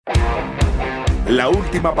La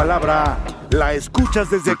última palabra la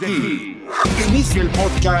escuchas desde aquí. Inicia el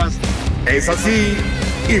podcast. Es así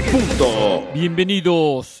y punto.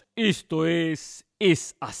 Bienvenidos, esto es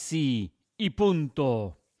así y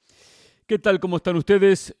punto. ¿Qué tal? ¿Cómo están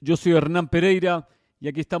ustedes? Yo soy Hernán Pereira y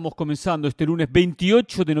aquí estamos comenzando este lunes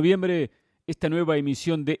 28 de noviembre esta nueva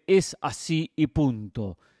emisión de Es así y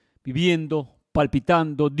punto. Viviendo,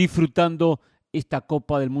 palpitando, disfrutando esta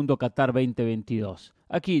Copa del Mundo Qatar 2022.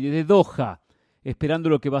 Aquí desde Doha, esperando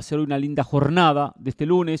lo que va a ser una linda jornada de este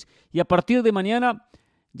lunes, y a partir de mañana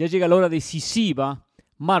ya llega la hora decisiva.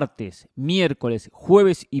 Martes, miércoles,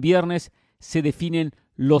 jueves y viernes se definen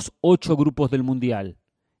los 8 grupos del Mundial.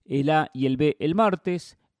 El A y el B el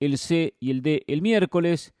martes, el C y el D el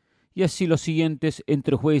miércoles, y así los siguientes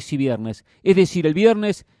entre jueves y viernes. Es decir, el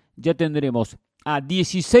viernes ya tendremos a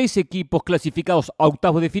 16 equipos clasificados a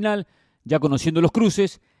octavos de final, ya conociendo los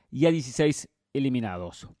cruces, y a 16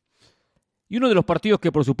 eliminados. Y uno de los partidos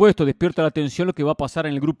que por supuesto despierta la atención lo que va a pasar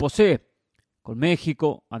en el grupo C, con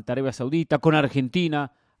México ante Arabia Saudita, con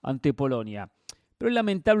Argentina ante Polonia. Pero es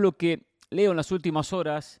lamentable lo que leo en las últimas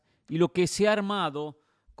horas y lo que se ha armado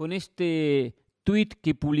con este tuit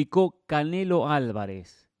que publicó Canelo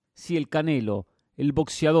Álvarez. Sí, el Canelo, el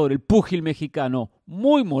boxeador, el púgil mexicano,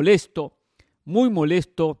 muy molesto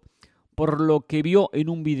por lo que vio en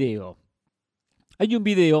un video. Hay un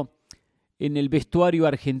video en el vestuario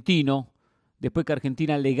argentino, después que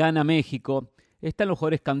Argentina le gana a México, están los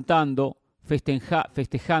jugadores cantando,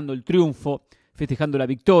 festejando el triunfo, festejando la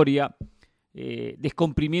victoria,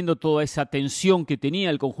 descomprimiendo toda esa tensión que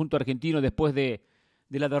tenía el conjunto argentino después de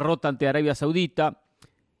la derrota ante Arabia Saudita.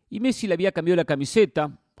 Y Messi le había cambiado la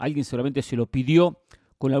camiseta, alguien seguramente se lo pidió,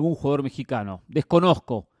 con algún jugador mexicano.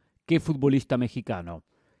 Desconozco qué futbolista mexicano.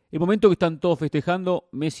 El momento que están todos festejando,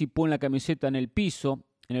 Messi pone la camiseta en el piso,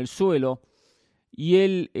 en el suelo, y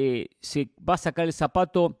él se va a sacar el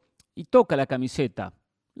zapato y toca la camiseta.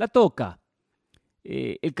 La toca.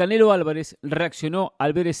 El Canelo Álvarez reaccionó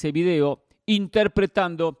al ver ese video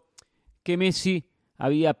interpretando que Messi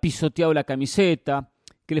había pisoteado la camiseta,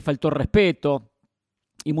 que le faltó respeto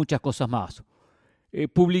y muchas cosas más.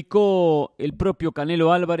 Publicó el propio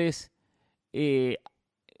Canelo Álvarez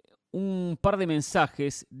un par de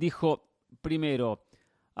mensajes. Dijo primero: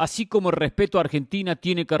 así como respeto a Argentina,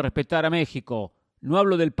 tiene que respetar a México. No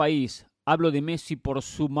hablo del país, hablo de Messi por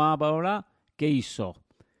su mala que hizo.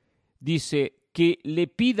 Dice que le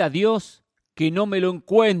pida a Dios que no me lo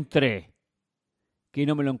encuentre. Que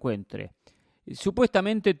no me lo encuentre.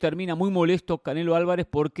 Supuestamente termina muy molesto Canelo Álvarez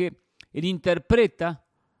porque él interpreta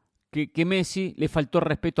que Messi le faltó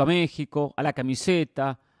respeto a México, a la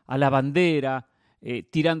camiseta, a la bandera,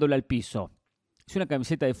 tirándola al piso. Es una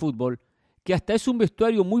camiseta de fútbol que hasta es un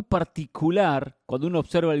vestuario muy particular cuando uno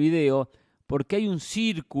observa el video, porque hay un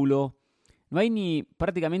círculo, no hay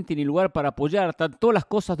prácticamente ni lugar para apoyar, están todas las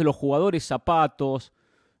cosas de los jugadores, zapatos,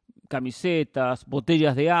 camisetas,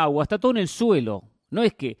 botellas de agua, está todo en el suelo. No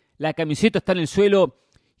es que la camiseta está en el suelo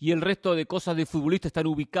y el resto de cosas de futbolista están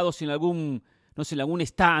ubicados en algún, no sé, en algún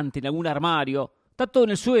estante, en algún armario. Está todo en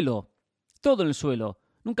el suelo, todo en el suelo.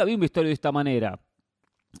 Nunca vi un vestuario de esta manera.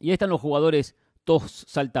 Y ahí están los jugadores todos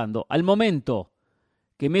saltando. Al momento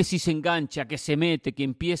que Messi se engancha, que se mete, que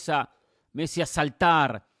empieza Messi a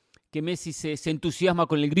saltar, que Messi se entusiasma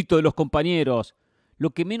con el grito de los compañeros,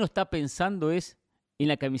 lo que menos está pensando es en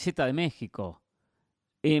la camiseta de México.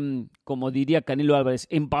 Como diría Canelo Álvarez,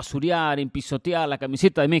 en basurear, en pisotear la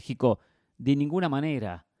camiseta de México. De ninguna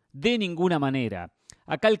manera, de ninguna manera.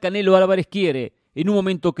 Acá el Canelo Álvarez quiere, en un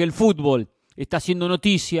momento que el fútbol está haciendo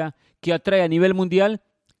noticia, que atrae a nivel mundial,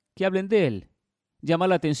 que hablen de él, llamar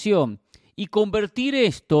la atención y convertir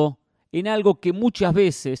esto en algo que muchas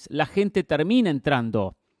veces la gente termina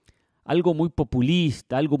entrando. Algo muy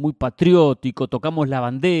populista, algo muy patriótico, tocamos la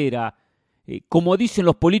bandera, como dicen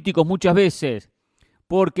los políticos muchas veces,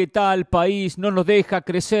 porque tal país no nos deja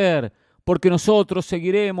crecer, porque nosotros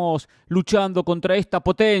seguiremos luchando contra esta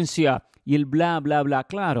potencia, y el bla, bla, bla.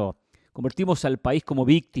 Claro, convertimos al país como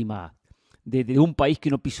víctima de un país que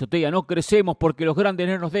nos pisotea. No crecemos porque los grandes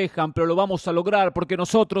no nos dejan, pero lo vamos a lograr porque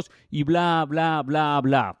nosotros, y bla, bla, bla,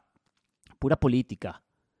 bla. Pura política,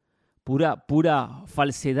 pura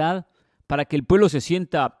falsedad para que el pueblo se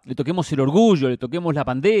sienta, le toquemos el orgullo, le toquemos la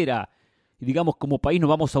bandera, y digamos, como país nos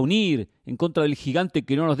vamos a unir en contra del gigante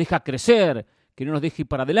que no nos deja crecer, que no nos deja ir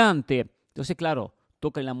para adelante. Entonces, claro,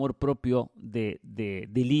 toca el amor propio del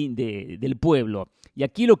pueblo. Y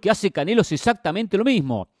aquí lo que hace Canelo es exactamente lo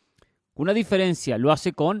mismo. Una diferencia, lo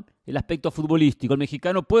hace con el aspecto futbolístico. El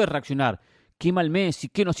mexicano puede reaccionar. Qué mal Messi,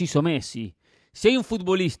 qué nos hizo Messi. Si hay un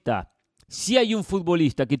futbolista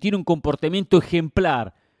que tiene un comportamiento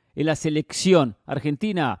ejemplar en la selección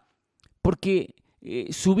argentina porque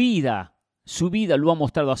su vida lo ha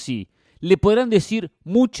mostrado así. Le podrán decir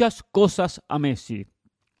muchas cosas a Messi,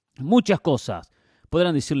 muchas cosas.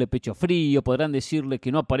 Podrán decirle pecho frío, podrán decirle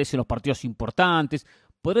que no aparece en los partidos importantes,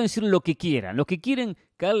 podrán decirle lo que quieran. Los que quieren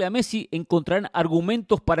caerle a Messi encontrarán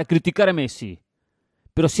argumentos para criticar a Messi.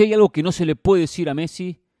 Pero si hay algo que no se le puede decir a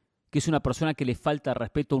Messi, que es una persona que le falta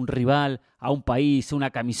respeto a un rival, a un país, a una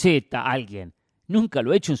camiseta, a alguien. Nunca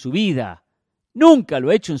lo ha hecho en su vida. Nunca lo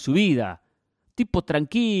ha hecho en su vida. Tipo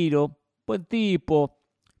tranquilo, buen tipo,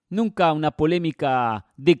 nunca una polémica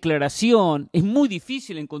declaración. Es muy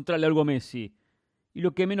difícil encontrarle algo a Messi. Y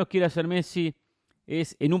lo que menos quiere hacer Messi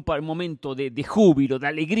es, en un momento de júbilo, de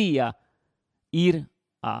alegría, ir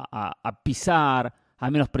a pisar, a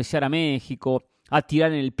menospreciar a México, a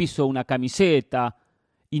tirar en el piso una camiseta,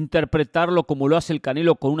 interpretarlo como lo hace el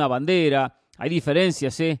Canelo con una bandera. Hay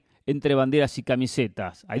diferencias, entre banderas y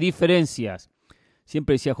camisetas. Hay diferencias.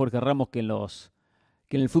 Siempre decía Jorge Ramos que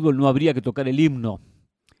en el fútbol no habría que tocar el himno.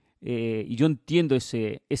 Y yo entiendo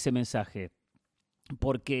ese mensaje.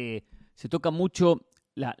 Porque se toca mucho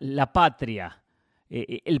la patria,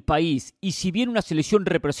 el país. Y si bien una selección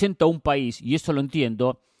representa a un país, y eso lo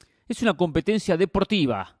entiendo, es una competencia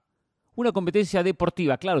deportiva. Una competencia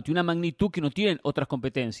deportiva, claro, tiene una magnitud que no tienen otras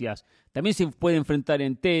competencias. También se puede enfrentar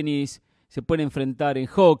en tenis, se puede enfrentar en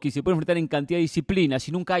hockey, se puede enfrentar en cantidad de disciplinas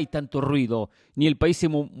y nunca hay tanto ruido, ni el país se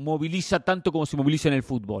moviliza tanto como se moviliza en el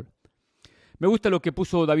fútbol. Me gusta lo que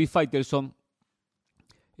puso David Faitelson.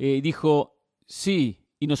 Dijo, sí,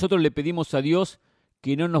 y nosotros le pedimos a Dios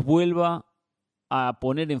que no nos vuelva a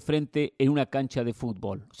poner enfrente en una cancha de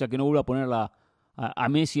fútbol. O sea, que no vuelva a poner a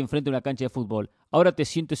Messi enfrente de una cancha de fútbol. Ahora te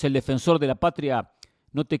sientes el defensor de la patria.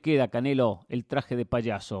 No te queda, Canelo, el traje de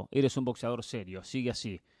payaso. Eres un boxeador serio. Sigue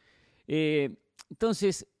así.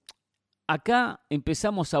 Entonces, acá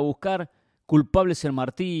empezamos a buscar culpables en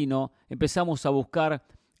Martino. Empezamos a buscar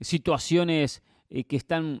situaciones que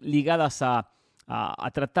están ligadas a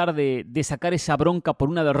tratar de sacar esa bronca por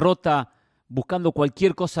una derrota, buscando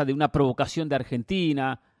cualquier cosa de una provocación de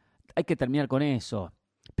Argentina. Hay que terminar con eso.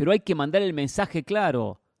 Pero hay que mandar el mensaje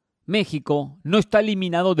claro. México no está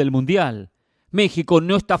eliminado del Mundial. México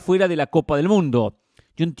no está fuera de la Copa del Mundo.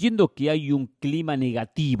 Yo entiendo que hay un clima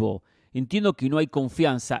negativo. Entiendo que no hay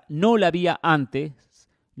confianza. No la había antes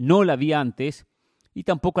y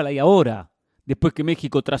tampoco la hay ahora. Después que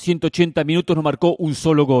México tras 180 minutos no marcó un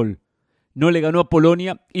solo gol. No le ganó a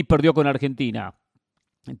Polonia y perdió con Argentina.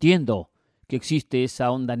 Entiendo que existe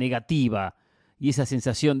esa onda negativa y esa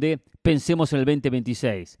sensación de pensemos en el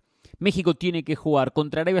 2026. México tiene que jugar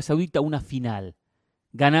contra Arabia Saudita una final.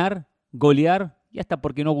 Ganar, golear y hasta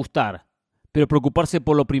por qué no gustar. Pero preocuparse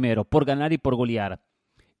por lo primero, por ganar y por golear.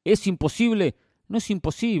 ¿Es imposible? No es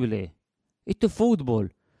imposible. Esto es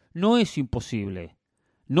fútbol. No es imposible.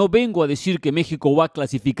 No vengo a decir que México va a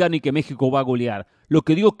clasificar ni que México va a golear. Lo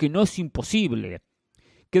que digo es que no es imposible.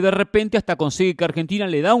 Que de repente hasta consigue que Argentina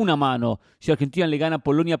le da una mano si Argentina le gana a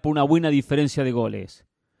Polonia por una buena diferencia de goles.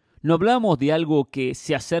 No hablamos de algo que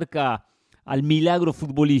se acerca al milagro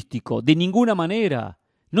futbolístico. De ninguna manera.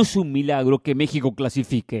 No es un milagro que México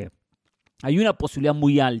clasifique. Hay una posibilidad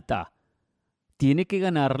muy alta. Tiene que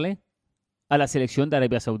ganarle a la selección de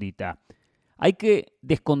Arabia Saudita. Hay que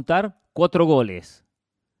descontar 4 goles,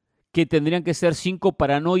 que tendrían que ser 5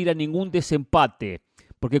 para no ir a ningún desempate,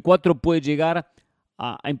 porque 4 puede llegar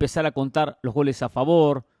a empezar a contar los goles a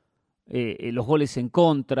favor, los goles en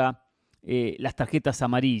contra, las tarjetas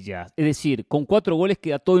amarillas. Es decir, con 4 goles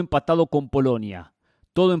queda todo empatado con Polonia.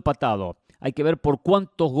 Todo empatado. Hay que ver por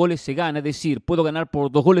cuántos goles se gana. Es decir, puedo ganar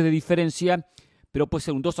por 2 goles de diferencia, pero puede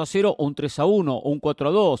ser un 2-0 o un 3-1 o un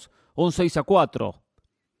 4-2 o un 6-4.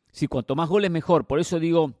 Sí, cuanto más goles mejor. Por eso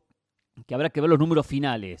digo que habrá que ver los números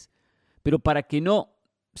finales. Pero para que no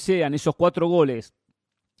sean esos 4 goles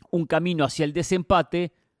un camino hacia el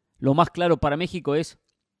desempate, lo más claro para México es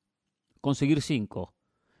conseguir 5.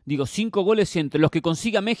 Digo, 5 goles entre los que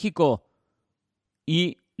consiga México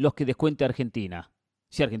y los que descuente Argentina.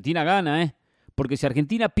 Si Argentina gana, porque si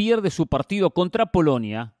Argentina pierde su partido contra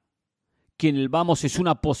Polonia, que en el vamos es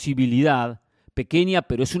una posibilidad, pequeña,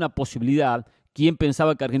 pero es una posibilidad. ¿Quién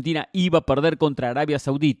pensaba que Argentina iba a perder contra Arabia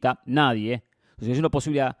Saudita? Nadie. O sea, es una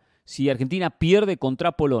posibilidad. Si Argentina pierde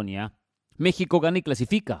contra Polonia, México gana y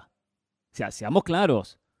clasifica. O sea, seamos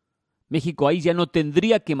claros. México ahí ya no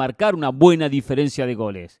tendría que marcar una buena diferencia de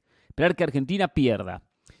goles. Esperar que Argentina pierda.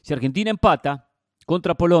 Si Argentina empata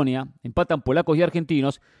contra Polonia, empatan polacos y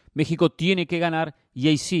argentinos, México tiene que ganar y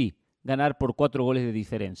ahí sí, ganar por 4 goles de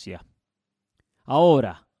diferencia.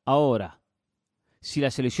 Ahora, si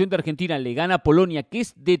la selección de Argentina le gana a Polonia, que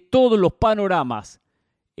es de todos los panoramas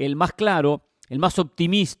el más claro, el más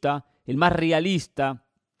optimista, el más realista,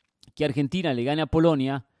 que Argentina le gane a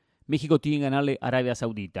Polonia, México tiene que ganarle a Arabia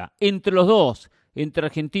Saudita. Entre los dos, entre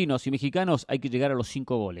argentinos y mexicanos, hay que llegar a los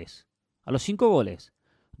 5 goles. A los 5 goles.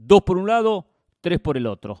 2 por un lado, 3 por el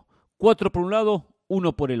otro. 4 por un lado,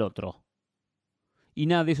 1 por el otro. Y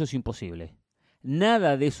nada de eso es imposible.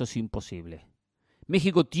 Nada de eso es imposible.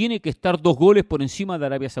 México tiene que estar 2 goles por encima de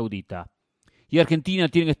Arabia Saudita. Y Argentina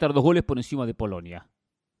tiene que estar 2 goles por encima de Polonia.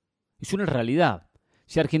 Es una realidad.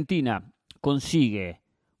 Si Argentina consigue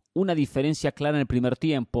una diferencia clara en el primer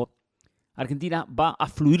tiempo, Argentina va a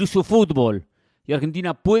fluir su fútbol. Y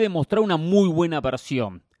Argentina puede mostrar una muy buena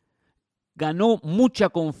versión. Ganó mucha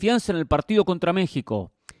confianza en el partido contra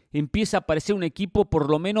México. Empieza a parecer un equipo, por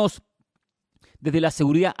lo menos desde la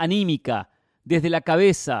seguridad anímica, desde la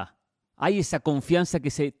cabeza. Hay esa confianza que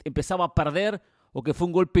se empezaba a perder o que fue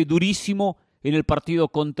un golpe durísimo en el partido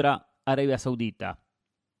contra Arabia Saudita.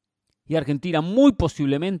 Y Argentina muy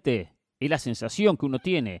posiblemente, es la sensación que uno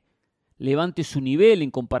tiene, levante su nivel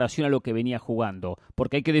en comparación a lo que venía jugando.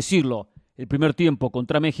 Porque hay que decirlo, el primer tiempo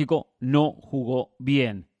contra México no jugó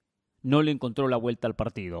bien. No le encontró la vuelta al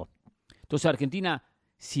partido. Entonces Argentina,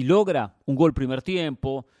 si logra un gol primer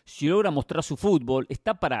tiempo, si logra mostrar su fútbol,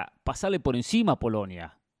 está para pasarle por encima a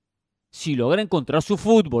Polonia. Si logra encontrar su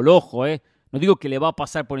fútbol, ojo, no digo que le va a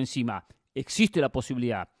pasar por encima, existe la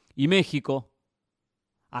posibilidad. Y México,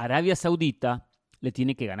 a Arabia Saudita, le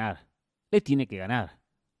tiene que ganar. Le tiene que ganar.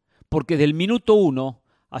 Porque desde el minuto 1,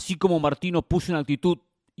 así como Martino puso una actitud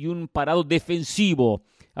y un parado defensivo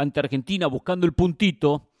ante Argentina buscando el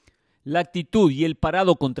puntito, la actitud y el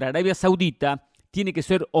parado contra Arabia Saudita tiene que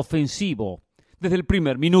ser ofensivo. Desde el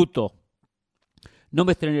primer minuto. No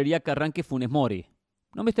me extrañaría que arranque Funes Mori.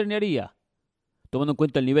 No me extrañaría. Tomando en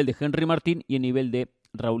cuenta el nivel de Henry Martín y el nivel de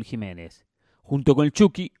Raúl Jiménez. Junto con el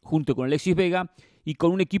Chucky, junto con Alexis Vega y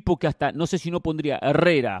con un equipo que hasta, no sé si no pondría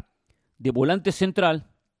Herrera de volante central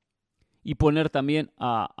y poner también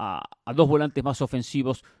a 2 volantes más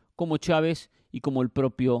ofensivos como Chávez y como el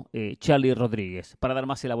propio Charly Rodríguez, para dar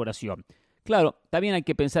más elaboración. Claro, también hay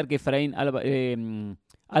que pensar que Efraín Álvarez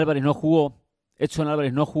no jugó, Edson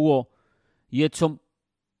Álvarez no jugó, y Edson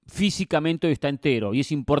físicamente hoy está entero, y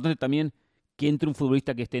es importante también que entre un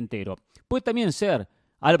futbolista que esté entero. Puede también ser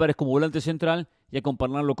Álvarez como volante central y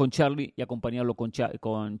acompañarlo con Charly y acompañarlo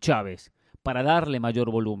con Chávez, para darle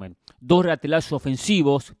mayor volumen. 2 laterales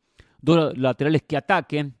ofensivos, 2 laterales que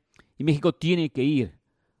ataquen, y México tiene que ir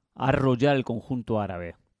a arrollar el conjunto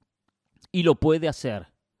árabe. Y lo puede hacer.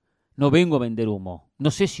 No vengo a vender humo. No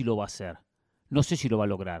sé si lo va a hacer. No sé si lo va a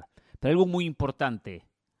lograr. Pero algo muy importante.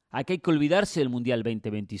 Aquí hay que olvidarse del Mundial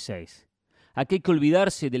 2026. Aquí hay que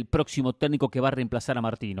olvidarse del próximo técnico que va a reemplazar a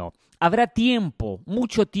Martino. Habrá tiempo,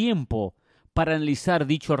 mucho tiempo, para analizar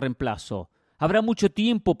dicho reemplazo. Habrá mucho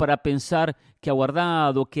tiempo para pensar que a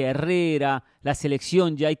Guardado, que a Herrera, la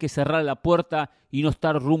selección ya hay que cerrar la puerta y no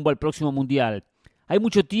estar rumbo al próximo Mundial. Hay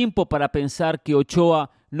mucho tiempo para pensar que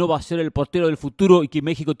Ochoa no va a ser el portero del futuro y que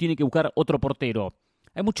México tiene que buscar otro portero.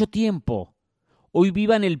 Hay mucho tiempo. Hoy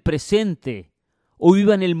vivan el presente. Hoy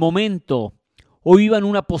vivan el momento. Hoy vivan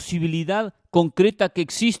una posibilidad concreta que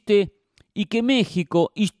existe y que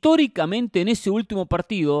México, históricamente en ese último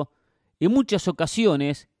partido, en muchas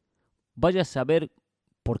ocasiones, vaya a saber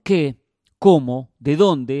por qué, cómo, de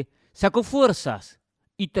dónde, sacó fuerzas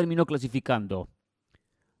y terminó clasificando.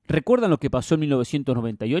 ¿Recuerdan lo que pasó en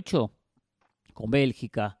 1998? Con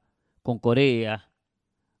Bélgica, con Corea,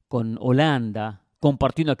 con Holanda,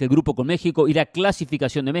 compartiendo aquel grupo con México y la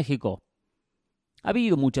clasificación de México. Ha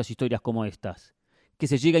habido muchas historias como estas, que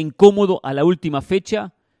se llega incómodo a la última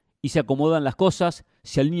fecha y se acomodan las cosas,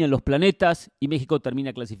 se alinean los planetas y México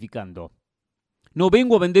termina clasificando. No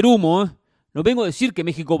vengo a vender humo, no vengo a decir que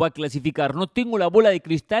México va a clasificar, no tengo la bola de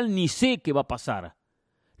cristal ni sé qué va a pasar.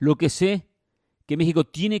 Lo que sé que México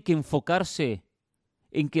tiene que enfocarse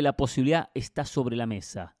en que la posibilidad está sobre la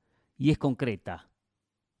mesa y es concreta.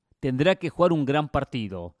 Tendrá que jugar un gran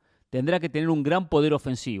partido, tendrá que tener un gran poder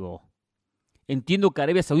ofensivo. Entiendo que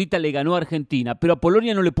Arabia Saudita le ganó a Argentina, pero a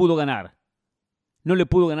Polonia no le pudo ganar. No le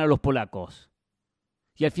pudo ganar a los polacos.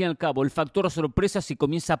 Y al fin y al cabo, el factor sorpresa se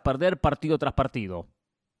comienza a perder partido tras partido.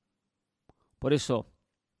 Por eso,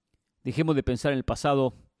 dejemos de pensar en el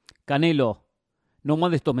pasado. Canelo, no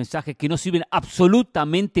mande estos mensajes que no sirven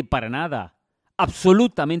absolutamente para nada.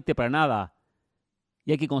 Absolutamente para nada.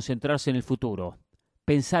 Y hay que concentrarse en el futuro.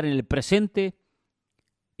 Pensar en el presente,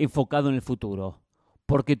 enfocado en el futuro.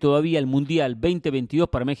 Porque todavía el Mundial 2022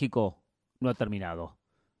 para México no ha terminado.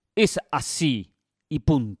 Es así y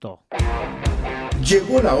punto.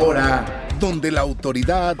 Llegó la hora donde la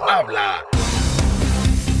autoridad habla.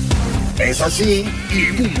 Es así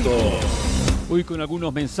y punto. Hoy con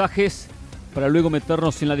algunos mensajes para luego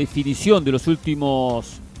meternos en la definición de los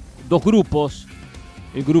últimos dos grupos.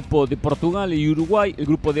 El grupo de Portugal y Uruguay, el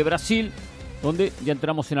grupo de Brasil, donde ya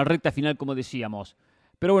entramos en la recta final, como decíamos.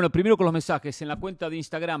 Pero bueno, primero con los mensajes. En la cuenta de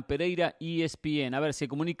Instagram, Pereira ESPN. A ver, se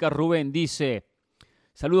comunica Rubén, dice: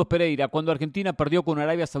 saludos Pereira, cuando Argentina perdió con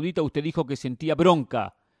Arabia Saudita usted dijo que sentía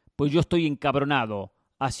bronca. Pues yo estoy encabronado.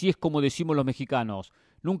 Así es como decimos los mexicanos.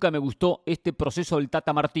 Nunca me gustó este proceso del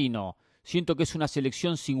Tata Martino. Siento que es una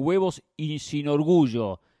selección sin huevos y sin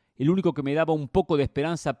orgullo. El único que me daba un poco de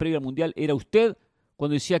esperanza previo al Mundial era usted,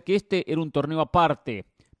 cuando decía que este era un torneo aparte.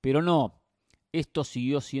 Pero no, esto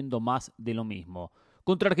siguió siendo más de lo mismo.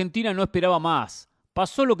 Contra Argentina no esperaba más.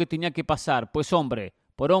 Pasó lo que tenía que pasar, pues hombre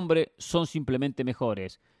por hombre son simplemente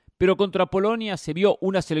mejores. Pero contra Polonia se vio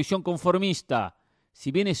una selección conformista.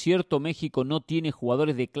 Si bien es cierto México no tiene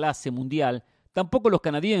jugadores de clase mundial, tampoco los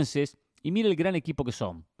canadienses, y mire el gran equipo que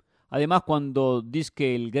son. Además, cuando dice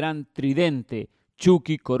que el gran tridente,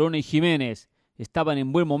 Chucky, Corona y Jiménez, estaban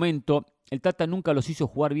en buen momento, el Tata nunca los hizo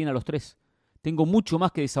jugar bien a los tres. Tengo mucho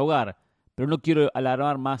más que desahogar, pero no quiero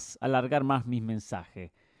alargar más mis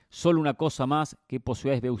mensajes. Solo una cosa más: ¿qué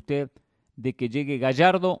posibilidades ve usted de que llegue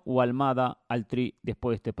Gallardo o Almada al Tri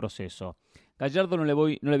después de este proceso? Gallardo no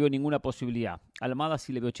le veo ninguna posibilidad. Almada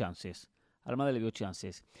sí le veo chances.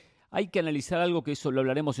 Hay que analizar algo, que eso lo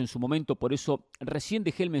hablaremos en su momento, por eso recién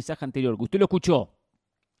dejé el mensaje anterior, que usted lo escuchó.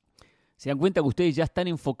 Se dan cuenta que ustedes ya están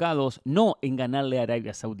enfocados no en ganarle a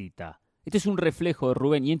Arabia Saudita. Este es un reflejo de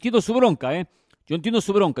Rubén, y entiendo su bronca, ¿eh? Yo entiendo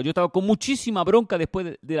su bronca. Yo estaba con muchísima bronca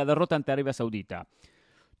después de la derrota ante Arabia Saudita.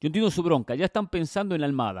 Yo entiendo su bronca. Ya están pensando en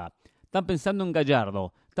Almada, están pensando en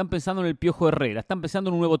Gallardo, están pensando en el Piojo Herrera, están pensando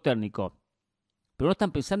en un nuevo técnico. Pero no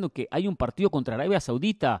están pensando que hay un partido contra Arabia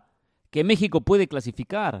Saudita, que México puede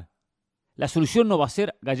clasificar. La solución no va a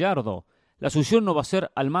ser Gallardo, la solución no va a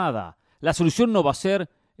ser Almada, la solución no va a ser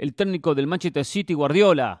el técnico del Manchester City,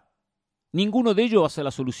 Guardiola. Ninguno de ellos va a ser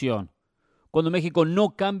la solución. Cuando México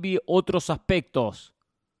no cambie otros aspectos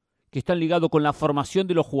que están ligados con la formación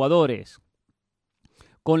de los jugadores,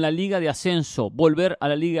 con la liga de ascenso, volver a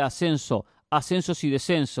la liga de ascenso, ascensos y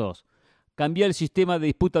descensos, cambiar el sistema de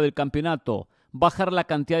disputa del campeonato, bajar la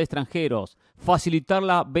cantidad de extranjeros, facilitar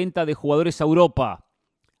la venta de jugadores a Europa.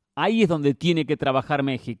 Ahí es donde tiene que trabajar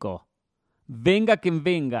México. Venga quien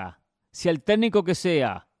venga, sea el técnico que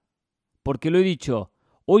sea, porque lo he dicho,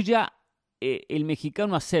 hoy ya el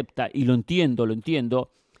mexicano acepta, y lo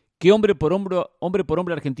entiendo, que hombre por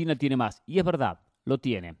hombre Argentina tiene más. Y es verdad, lo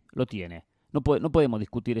tiene. No podemos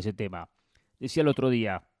discutir ese tema. Decía el otro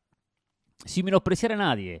día, sin menospreciar a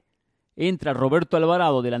nadie, entra Roberto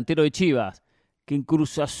Alvarado, delantero de Chivas, que en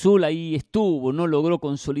Cruz Azul ahí estuvo, no logró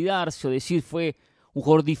consolidarse, o decir fue un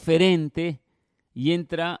jugador diferente, y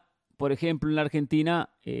entra, por ejemplo, en la Argentina,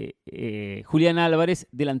 Julián Álvarez,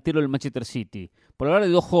 delantero del Manchester City. Por hablar de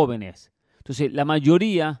dos jóvenes. Entonces, la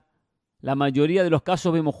mayoría de los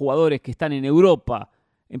casos vemos jugadores que están en Europa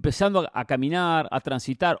empezando a caminar, a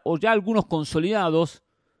transitar, o ya algunos consolidados,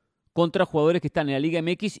 contra jugadores que están en la Liga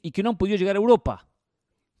MX y que no han podido llegar a Europa.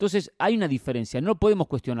 Entonces, hay una diferencia, no podemos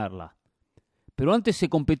cuestionarla. Pero antes se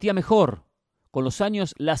competía mejor. Con los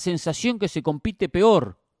años, la sensación que se compite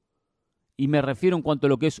peor. Y me refiero en cuanto a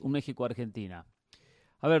lo que es un México-Argentina.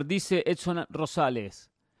 A ver, dice Edson Rosales: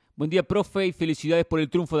 buen día, profe, y felicidades por el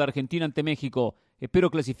triunfo de Argentina ante México. Espero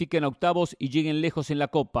clasifiquen a octavos y lleguen lejos en la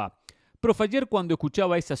Copa. Profe, ayer cuando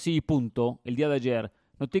escuchaba Es así y punto, el día de ayer,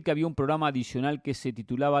 noté que había un programa adicional que se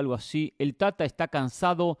titulaba algo así: El Tata está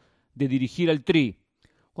cansado de dirigir al Tri.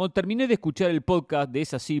 Cuando terminé de escuchar el podcast de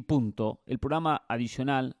Es así y punto, el programa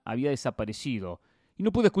adicional había desaparecido y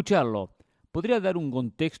no pude escucharlo. ¿Podría dar un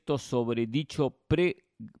contexto sobre dicho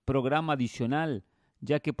programa adicional,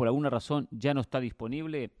 ya que por alguna razón ya no está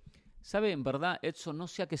disponible? ¿Sabe? En verdad, Edson, no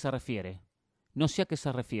sé a qué se refiere. No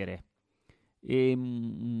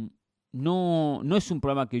es un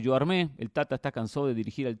programa que yo armé. El Tata está cansado de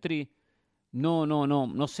dirigir al Tri.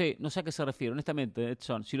 No sé a qué se refiere, honestamente,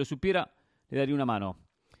 Edson. Si lo supiera, le daría una mano.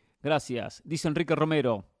 Gracias. Dice Enrique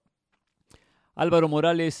Romero: Álvaro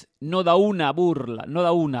Morales no da una,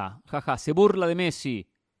 se burla de Messi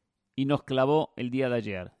y nos clavó el día de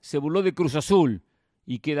ayer. Se burló de Cruz Azul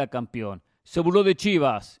y queda campeón. Se burló de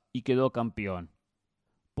Chivas y quedó campeón.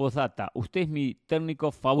 Postdata: usted es mi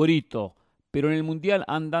técnico favorito, pero en el Mundial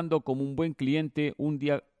andando como un buen cliente, un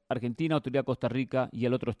día Argentina, otro día Costa Rica y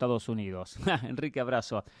el otro Estados Unidos. Enrique,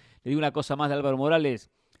 abrazo. Le digo una cosa más de Álvaro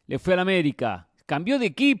Morales: le fue al América, cambió de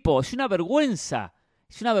equipo, es una vergüenza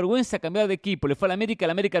cambiar de equipo. Le fue al América,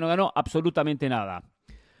 el América no ganó absolutamente nada.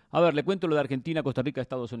 A ver, le cuento lo de Argentina, Costa Rica,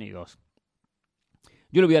 Estados Unidos.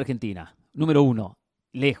 Yo lo vi a Argentina. número uno,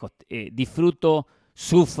 lejos. Disfruto,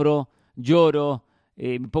 sufro, lloro,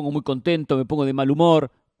 me pongo muy contento, me pongo de mal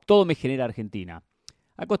humor. Todo me genera Argentina.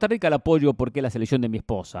 A Costa Rica la apoyo porque es la selección de mi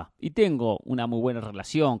esposa. Y tengo una muy buena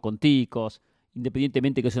relación con ticos,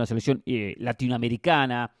 independientemente que es una selección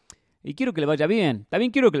latinoamericana. Y quiero que le vaya bien.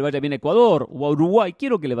 También quiero que le vaya bien a Ecuador o a Uruguay.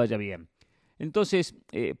 Quiero que le vaya bien. Entonces,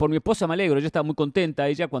 por mi esposa me alegro. Yo estaba muy contenta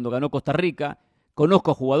ella cuando ganó Costa Rica.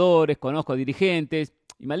 Conozco a jugadores, conozco a dirigentes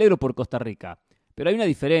y me alegro por Costa Rica. Pero hay una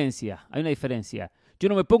diferencia, hay una diferencia. Yo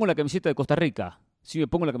no me pongo la camiseta de Costa Rica, sí me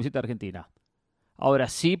pongo la camiseta de Argentina. Ahora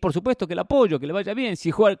sí, por supuesto que el apoyo, que le vaya bien.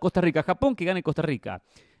 Si juega Costa Rica, Japón, que gane Costa Rica.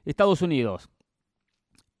 Estados Unidos.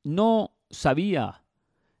 No sabía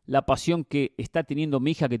la pasión que está teniendo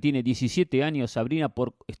mi hija que tiene 17 años, Sabrina,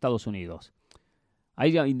 por Estados Unidos. A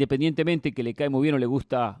ella, independientemente que le cae muy bien o le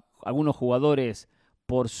gusta a algunos jugadores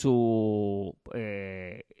por su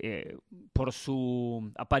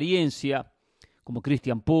apariencia, como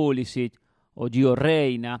Christian Pulisic o Gio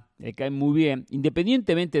Reyna, le caen muy bien,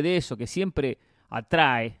 independientemente de eso, que siempre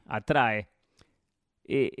atrae,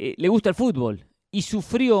 le gusta el fútbol y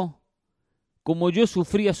sufrió como yo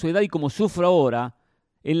sufrí a su edad y como sufro ahora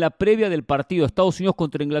en la previa del partido de Estados Unidos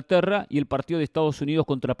contra Inglaterra y el partido de Estados Unidos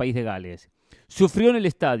contra País de Gales. Sufrió en el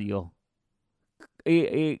estadio,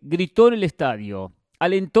 gritó en el estadio,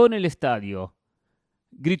 alentó en el estadio,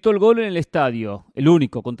 gritó el gol en el estadio, el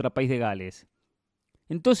único contra País de Gales.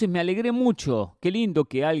 Entonces me alegré mucho, qué lindo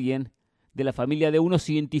que alguien de la familia de uno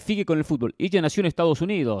se identifique con el fútbol. Ella nació en Estados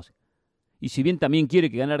Unidos y si bien también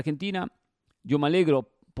quiere que gane Argentina, yo me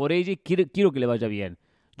alegro por ella y quiero que le vaya bien.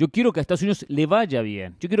 Yo quiero que a Estados Unidos le vaya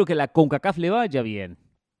bien. Yo quiero que a la CONCACAF le vaya bien.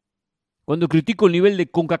 Cuando critico el nivel de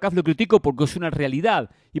CONCACAF lo critico porque es una realidad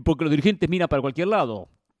y porque los dirigentes miran para cualquier lado.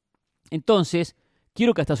 Entonces,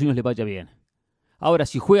 quiero que a Estados Unidos le vaya bien. Ahora,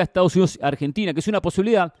 si juega Estados Unidos-Argentina, que es una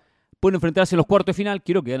posibilidad, pueden enfrentarse en los cuartos de final,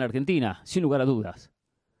 quiero que gane Argentina, sin lugar a dudas.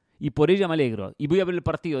 Y por ella me alegro. Y voy a ver el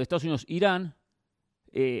partido de Estados Unidos-Irán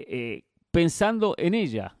pensando en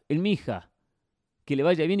ella, en mi hija, que le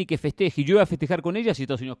vaya bien y que festeje. Y yo voy a festejar con ella si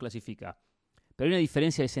Estados Unidos clasifica. Pero hay una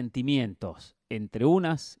diferencia de sentimientos entre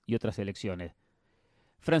unas y otras elecciones.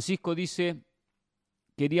 Francisco dice,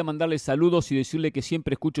 quería mandarle saludos y decirle que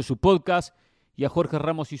siempre escucho su podcast y a Jorge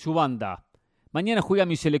Ramos y su banda. Mañana juega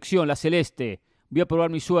mi selección, la Celeste. Voy a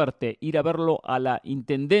probar mi suerte, ir a verlo a la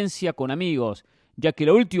Intendencia con amigos, ya que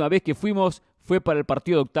la última vez que fuimos fue para el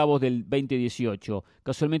partido de octavos del 2018,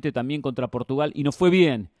 casualmente también contra Portugal, y nos fue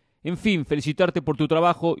bien. En fin, felicitarte por tu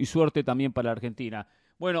trabajo y suerte también para la Argentina.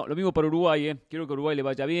 Bueno, lo mismo para Uruguay, Quiero que Uruguay le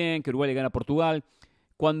vaya bien, que Uruguay le gane a Portugal.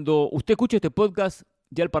 Cuando usted escuche este podcast,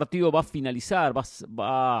 ya el partido va a finalizar,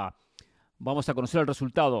 vamos a conocer el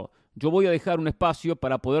resultado. Yo voy a dejar un espacio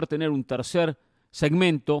para poder tener un tercer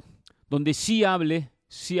segmento donde sí hable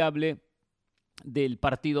del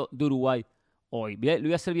partido de Uruguay hoy. Lo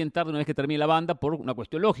voy a hacer bien tarde una vez que termine la banda por una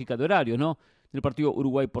cuestión lógica de horario, ¿no? Del partido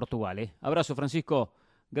Uruguay-Portugal. Abrazo, Francisco.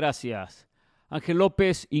 Gracias. Ángel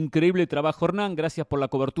López, increíble trabajo, Hernán. Gracias por la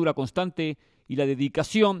cobertura constante y la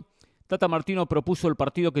dedicación. Tata Martino propuso el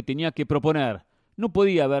partido que tenía que proponer. No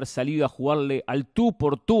podía haber salido a jugarle al tú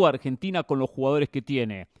por tú a Argentina con los jugadores que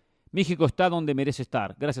tiene. México está donde merece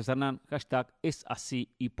estar. Gracias, Hernán. Hashtag es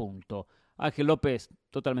así y punto. Ángel López,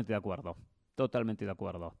 totalmente de acuerdo. Totalmente de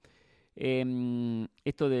acuerdo.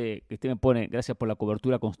 Esto de que usted me pone, gracias por la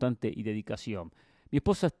cobertura constante y dedicación. Mi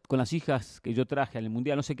esposa con las hijas que yo traje al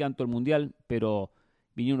Mundial, no se quedan todo el Mundial, pero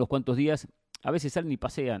vinieron unos cuantos días, a veces salen y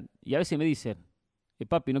pasean. Y a veces me dicen,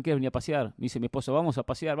 papi, ¿no quieres venir a pasear? Me dice mi esposa, vamos a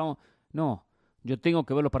pasear, vamos. No, yo tengo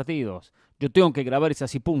que ver los partidos. Yo tengo que grabar ese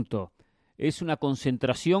así punto. Es una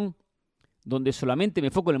concentración donde solamente me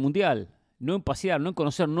enfoco en el Mundial. No en pasear, no en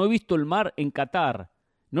conocer. No he visto el mar en Qatar.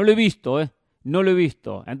 No lo he visto, No lo he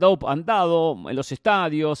visto. He andado en los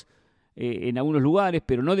estadios, en algunos lugares,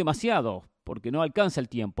 pero no demasiado, porque no alcanza el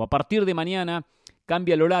tiempo. A partir de mañana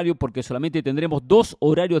cambia el horario porque solamente tendremos 2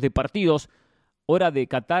 horarios de partidos. Hora de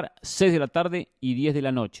Qatar, 6 de la tarde y 10 de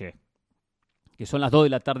la noche, que son las 2 de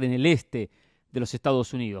la tarde en el este de los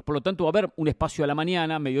Estados Unidos. Por lo tanto, va a haber un espacio a la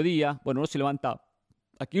mañana, mediodía. Bueno, no se levanta.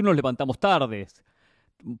 Aquí nos levantamos tardes,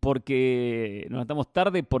 porque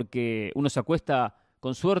uno se acuesta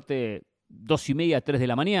con suerte 2:30, 3 de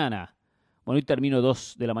la mañana. Bueno, hoy termino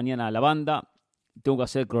 2 de la mañana a la banda, tengo que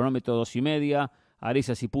hacer el cronómetro 2:30, haré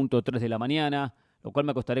ese así punto 3 de la mañana, lo cual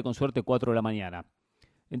me acostaré con suerte 4 de la mañana.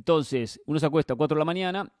 Entonces, uno se acuesta a 4 de la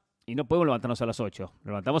mañana y no podemos levantarnos a las 8, nos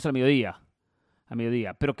levantamos al mediodía.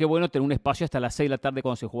 Pero qué bueno tener un espacio hasta las 6 de la tarde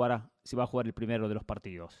cuando se va a jugar el primero de los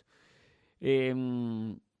partidos.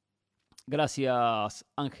 Gracias,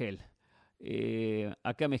 Ángel.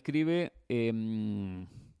 Acá me escribe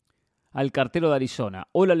al cartero de Arizona.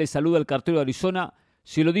 Hola, le saluda el cartero de Arizona.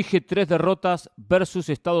 Se lo dije, 3 derrotas versus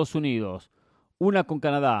Estados Unidos. Una con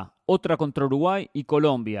Canadá, otra contra Uruguay y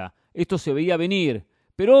Colombia. Esto se veía venir.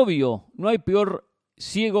 Pero obvio, no hay peor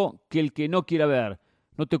ciego que el que no quiera ver.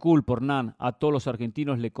 No te culpo, Hernán. A todos los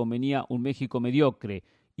argentinos le convenía un México mediocre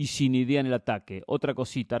y sin idea en el ataque. Otra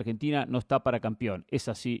cosita, Argentina no está para campeón. Es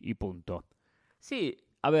así y punto. Sí,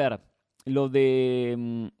 a ver, lo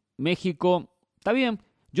de México, está bien.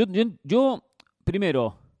 Yo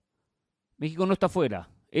primero, México no está fuera.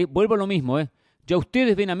 Vuelvo a lo mismo, Ya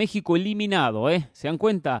ustedes ven a México eliminado, ¿Se dan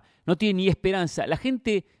cuenta? No tienen ni esperanza. La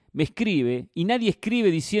gente me escribe y nadie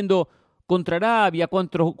escribe diciendo contra Arabia,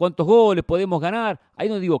 cuántos goles podemos ganar. Ahí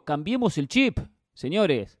no digo, cambiemos el chip,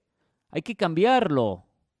 señores. Hay que cambiarlo.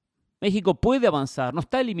 México puede avanzar, no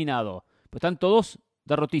está eliminado. Pues están todos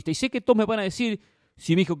derrotistas. Y sé que todos me van a decir,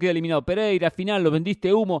 si México queda eliminado, Pereira, al final lo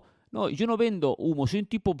vendiste humo. No, yo no vendo humo, soy un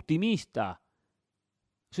tipo optimista.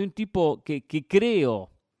 Soy un tipo que creo.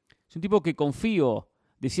 Soy un tipo que confío.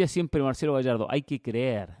 Decía siempre Marcelo Gallardo, hay que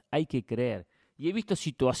creer, hay que creer. Y he visto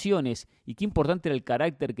situaciones, y qué importante era el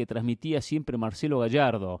carácter que transmitía siempre Marcelo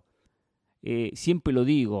Gallardo. Siempre lo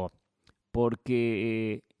digo,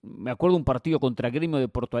 porque me acuerdo un partido contra Gremio de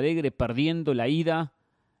Porto Alegre, perdiendo la ida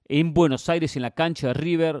en Buenos Aires, en la cancha de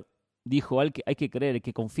River. Dijo, hay que creer, hay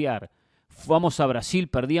que confiar. Vamos a Brasil,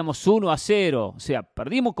 perdíamos 1-0. O sea,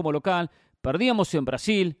 perdimos como local, perdíamos en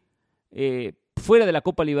Brasil, fuera de la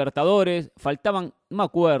Copa Libertadores, faltaban, no me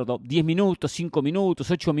acuerdo, 10 minutos, 5 minutos,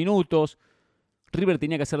 8 minutos. River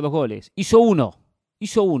tenía que hacer 2 goles. Hizo uno.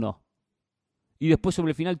 Y después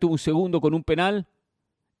sobre el final tuvo un segundo con un penal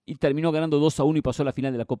y terminó ganando 2-1 y pasó a la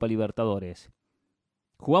final de la Copa Libertadores.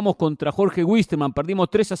 Jugamos contra Jorge Wisterman, perdimos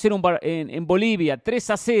 3-0 en Bolivia,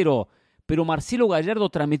 3-0. Pero Marcelo Gallardo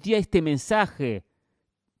transmitía este mensaje.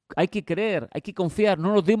 Hay que creer, hay que confiar,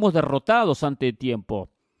 no nos demos derrotados antes de tiempo.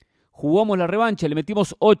 Jugamos la revancha, le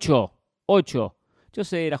metimos 8. Yo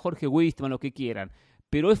sé, era Jorge Wisterman, lo que quieran.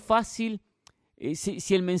 Pero es fácil,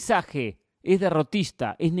 si el mensaje es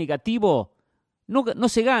derrotista, es negativo, no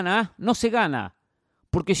se gana, no se gana.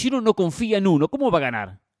 Porque si uno no confía en uno, ¿cómo va a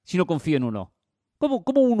ganar? Si no confía en uno.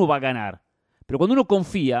 ¿Cómo uno va a ganar? Pero cuando uno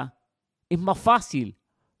confía, es más fácil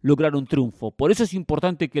lograr un triunfo. Por eso es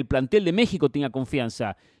importante que el plantel de México tenga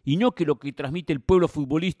confianza y no que lo que transmite el pueblo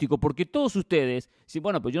futbolístico, porque todos ustedes dicen,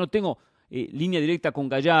 bueno, pues yo no tengo línea directa con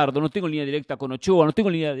Gallardo, no tengo línea directa con Ochoa, no tengo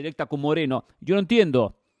línea directa con Moreno. Yo no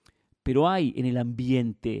entiendo, pero hay en el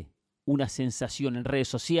ambiente una sensación en redes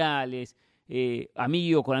sociales,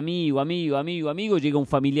 amigo con amigo, llega un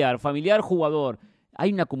familiar, jugador,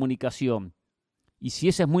 hay una comunicación. Y si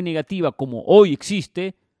esa es muy negativa, como hoy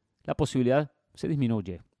existe, la posibilidad se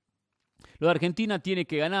disminuye. Lo de Argentina tiene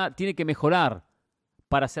que ganar, tiene que mejorar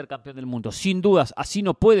para ser campeón del mundo. Sin dudas, así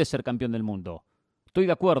no puede ser campeón del mundo. Estoy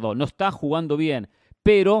de acuerdo, no está jugando bien,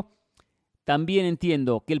 pero también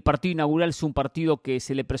entiendo que el partido inaugural es un partido que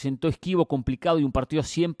se le presentó esquivo, complicado y un partido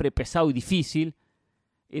siempre pesado y difícil.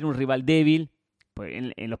 Era un rival débil, pues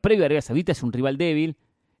en los previos de Arabia Saudita es un rival débil,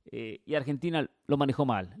 y Argentina lo manejó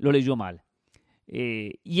mal, lo leyó mal.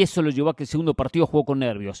 Y eso lo llevó a que el segundo partido jugó con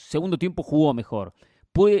nervios. Segundo tiempo jugó mejor.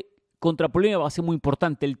 Contra Polonia va a ser muy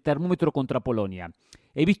importante el termómetro contra Polonia.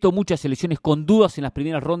 He visto muchas selecciones con dudas en las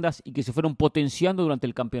primeras rondas y que se fueron potenciando durante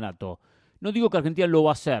el campeonato. No digo que Argentina lo va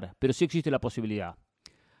a hacer, pero sí existe la posibilidad.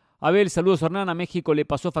 Abel, saludos Hernán. A México le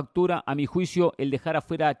pasó factura, a mi juicio, el dejar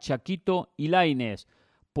afuera a Chaquito y Lainez,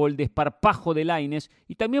 por el desparpajo de Lainez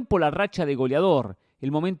y también por la racha de goleador, el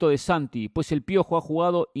momento de Santi, pues el Piojo ha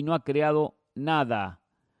jugado y no ha creado nada.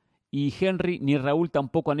 Y Henry ni Raúl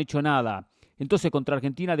tampoco han hecho nada. Entonces contra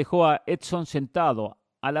Argentina dejó a Edson sentado.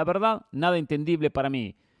 A la verdad, nada entendible para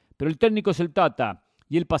mí. Pero el técnico es el Tata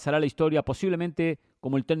y él pasará a la historia posiblemente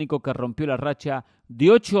como el técnico que rompió la racha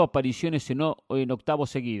de 8 apariciones en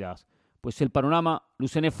octavos seguidas. Pues el panorama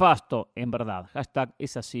luce nefasto, en verdad. Hashtag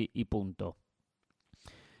es así y punto.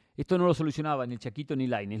 Esto no lo solucionaba ni el Chaquito ni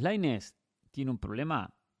Lainez. Lainez tiene un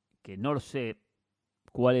problema que no sé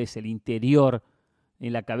cuál es el interior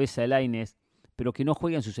en la cabeza de Lainez, pero que no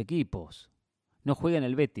juega en sus equipos. No juega en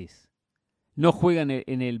el Betis, no juega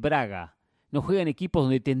en el Braga, no juega en equipos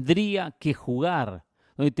donde tendría que jugar,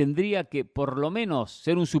 donde tendría que por lo menos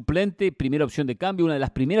ser un suplente, primera opción de cambio, una de las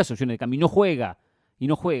primeras opciones de cambio, y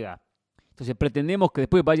no juega. Entonces pretendemos que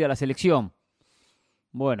después vaya a la selección.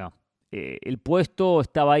 Bueno, el puesto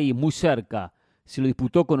estaba ahí, muy cerca. Se lo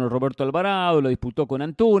disputó con el Roberto Alvarado, lo disputó con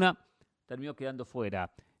Antuna, terminó quedando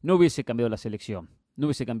fuera. No hubiese cambiado la selección, no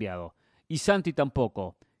hubiese cambiado. Y Santi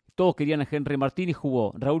tampoco. Todos querían a Henry Martín y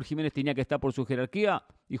jugó. Raúl Jiménez tenía que estar por su jerarquía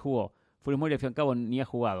y jugó. Funes Mori al fin y al cabo ni ha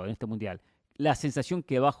jugado en este mundial. la sensación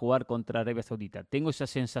que va a jugar contra Arabia Saudita. Tengo esa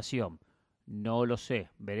sensación. No lo sé.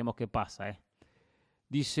 Veremos qué pasa.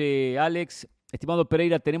 Dice Alex, estimado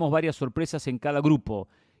Pereira, tenemos varias sorpresas en cada grupo.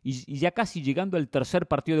 Y ya casi llegando al tercer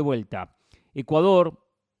partido de vuelta. Ecuador,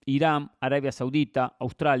 Irán, Arabia Saudita,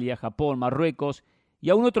 Australia, Japón, Marruecos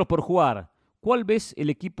y aún otros por jugar. ¿Cuál ves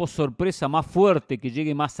el equipo sorpresa más fuerte que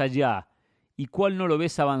llegue más allá? ¿Y cuál no lo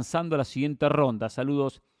ves avanzando a la siguiente ronda?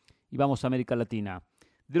 Saludos y vamos a América Latina.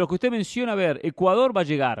 De lo que usted menciona, a ver, Ecuador va a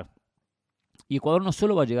llegar. Y Ecuador no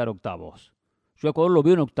solo va a llegar a octavos. Yo a Ecuador lo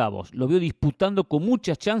veo en octavos. Lo veo disputando con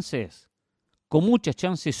muchas chances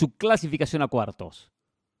su clasificación a cuartos.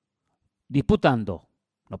 Disputando.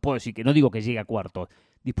 No puedo decir que no digo que llegue a cuartos.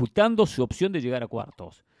 Disputando su opción de llegar a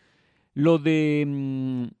cuartos. Lo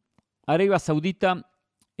de Arabia Saudita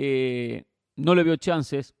no le veo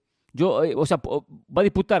chances. Va a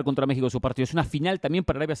disputar contra México su partido. Es una final también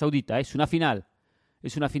para Arabia Saudita. Es una final.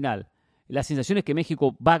 La sensación es que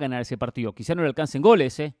México va a ganar ese partido. Quizá no le alcancen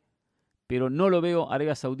goles, pero no lo veo a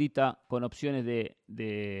Arabia Saudita con opciones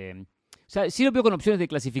de... O sea, sí lo veo con opciones de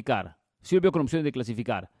clasificar.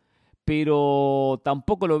 Pero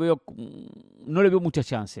tampoco lo veo, no le veo muchas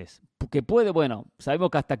chances. Porque puede, sabemos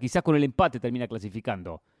que hasta quizás con el empate termina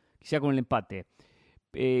clasificando.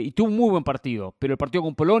 Y tuvo un muy buen partido. Pero el partido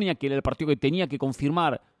con Polonia, que era el partido que tenía que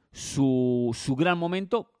confirmar su gran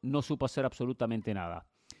momento, no supo hacer absolutamente nada.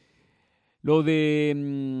 Lo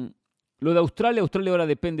de Australia ahora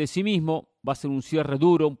depende de sí mismo. Va a ser un cierre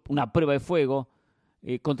duro, una prueba de fuego.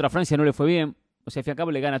 Contra Francia no le fue bien. O sea, al fin y al cabo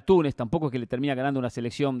le gana Túnez. Tampoco es que le termina ganando una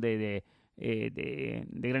selección de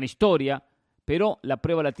gran historia. Pero la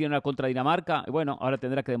prueba la tiene contra Dinamarca. Y bueno, ahora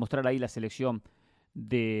tendrá que demostrar ahí la selección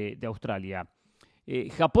de Australia.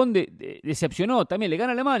 Japón decepcionó. También le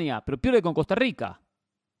gana a Alemania, pero pierde con Costa Rica.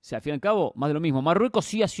 O sea, al fin y al cabo, más de lo mismo. Marruecos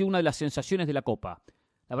sí ha sido una de las sensaciones de la Copa.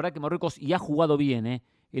 La verdad que Marruecos y ha jugado bien.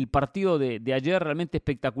 El partido de ayer realmente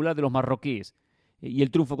espectacular de los marroquíes. Y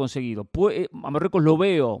el triunfo conseguido. A Marruecos lo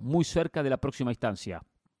veo muy cerca de la próxima instancia.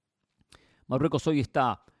 Marruecos hoy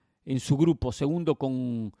está en su grupo segundo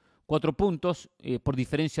con 4 puntos por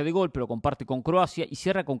diferencia de gol, pero comparte con Croacia y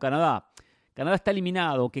cierra con Canadá. Canadá está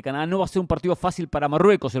eliminado, que Canadá no va a ser un partido fácil para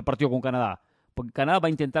Marruecos el partido con Canadá, porque Canadá va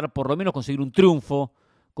a intentar por lo menos conseguir un triunfo,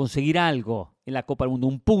 conseguir algo en la Copa del Mundo,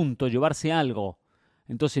 un punto, llevarse algo.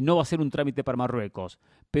 Entonces no va a ser un trámite para Marruecos.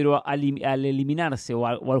 Pero al eliminarse o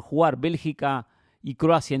al jugar Bélgica y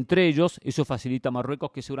Croacia entre ellos, eso facilita a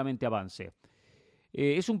Marruecos que seguramente avance.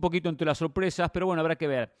 Es un poquito entre las sorpresas, pero bueno, habrá que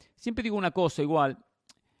ver. Siempre digo una cosa igual,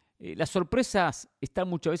 las sorpresas están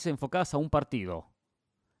muchas veces enfocadas a un partido,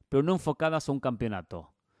 pero no enfocadas a un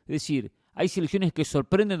campeonato. Es decir, hay selecciones que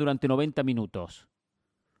sorprenden durante 90 minutos,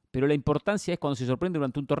 pero la importancia es cuando se sorprende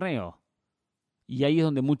durante un torneo. Y ahí es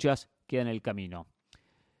donde muchas quedan en el camino.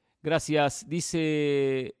 Gracias,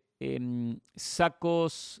 dice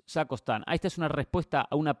Sacostan. Esta es una respuesta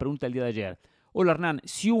a una pregunta del día de ayer. Hola Hernán,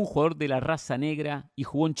 sí hubo un jugador de la raza negra y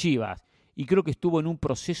jugó en Chivas y creo que estuvo en un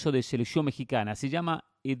proceso de selección mexicana. Se llama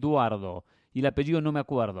Eduardo y el apellido no me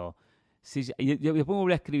acuerdo. Y después me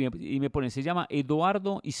voy a escribir y me ponen, se llama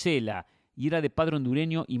Eduardo Isela y era de padre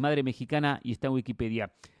hondureño y madre mexicana y está en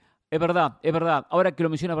Wikipedia. Es verdad. Ahora que lo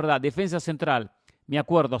menciona, es verdad. Defensa central. Me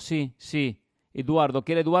acuerdo, sí. Eduardo,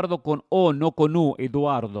 que era Eduardo con O, no con U,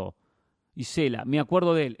 Eduardo Isela. Me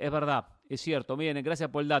acuerdo de él, es verdad, es cierto. Miren, gracias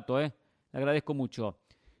por el dato, le agradezco mucho.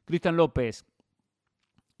 Cristian López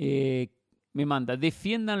me manda,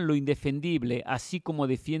 defiendan lo indefendible, así como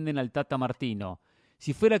defienden al Tata Martino.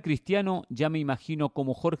 Si fuera Cristiano, ya me imagino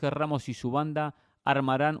como Jorge Ramos y su banda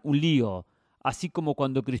armarán un lío. Así como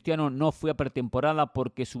cuando Cristiano no fue a pretemporada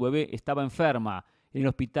porque su bebé estaba enferma en el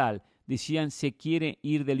hospital. Decían, se quiere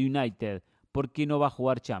ir del United. ¿Por qué no va a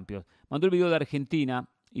jugar Champions? Mandó el video de Argentina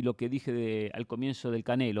y lo que dije al comienzo del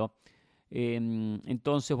Canelo.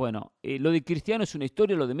 Entonces, bueno, lo de Cristiano es una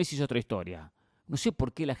historia, lo de Messi es otra historia. No sé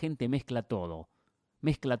por qué la gente mezcla todo.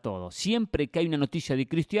 Siempre que hay una noticia de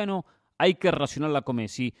Cristiano, hay que relacionarla con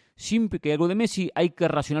Messi. Siempre que hay algo de Messi, hay que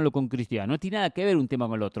relacionarlo con Cristiano. No tiene nada que ver un tema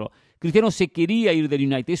con el otro. Cristiano se quería ir del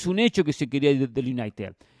United. Es un hecho que se quería ir del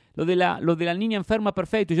United. Lo de la niña enferma,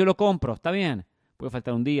 perfecto, yo lo compro, está bien. Puede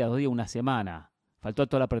faltar un día, 2 días, una semana. Faltó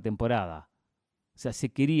toda la pretemporada. O sea, se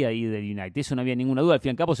quería ir del United. Eso no había ninguna duda. Al fin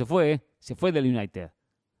y al cabo se fue del United. O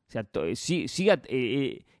sea,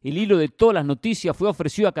 el hilo de todas las noticias fue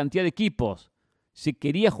ofrecido a cantidad de equipos. Se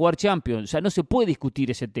quería jugar Champions. O sea, no se puede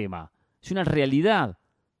discutir ese tema. Es una realidad.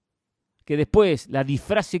 Que después la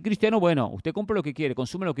disfrace Cristiano, bueno, usted compra lo que quiere,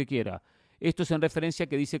 consume lo que quiera. Esto es en referencia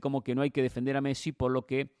que dice como que no hay que defender a Messi por lo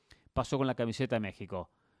que pasó con la camiseta de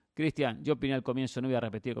México. Cristian, yo opiné al comienzo, no voy a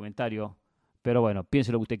repetir el comentario, Pero bueno,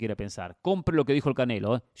 piense lo que usted quiera pensar. Compre lo que dijo el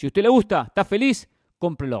Canelo, ¿eh? Si a usted le gusta, está feliz,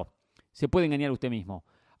 cómprelo. Se puede engañar usted mismo.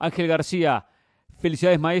 Ángel García,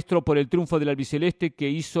 felicidades maestro por el triunfo del albiceleste que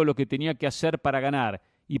hizo lo que tenía que hacer para ganar.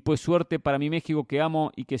 Y pues suerte para mi México que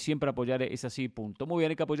amo y que siempre apoyaré. Es así, punto. Muy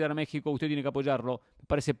bien, hay que apoyar a México, usted tiene que apoyarlo. Me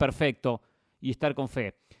parece perfecto y estar con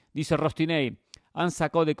fe. Dice Rostinei, han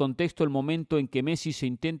sacado de contexto el momento en que Messi se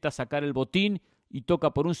intenta sacar el botín y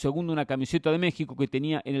toca por un segundo una camiseta de México que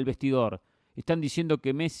tenía en el vestidor. Están diciendo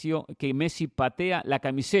que Messi patea la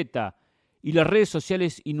camiseta y las redes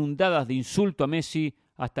sociales inundadas de insulto a Messi.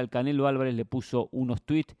 Hasta el Canelo Álvarez le puso unos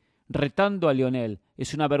tweets retando a Lionel.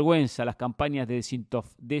 Es una vergüenza las campañas de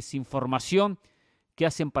desinformación que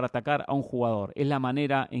hacen para atacar a un jugador. Es la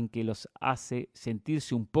manera en que los hace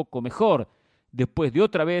sentirse un poco mejor después de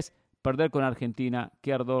otra vez perder con Argentina.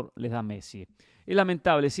 Qué ardor les da Messi. Es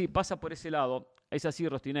lamentable, sí, pasa por ese lado. Es así,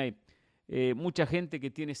 Rostinei. Mucha gente que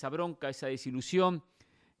tiene esa bronca, esa desilusión,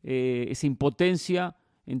 esa impotencia,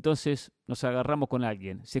 entonces nos agarramos con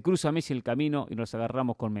alguien. Se cruza Messi el camino y nos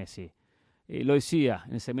agarramos con Messi. Lo decía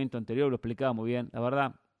en el segmento anterior, lo explicaba muy bien. La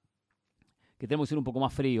verdad que tenemos que ser un poco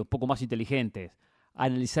más fríos, un poco más inteligentes,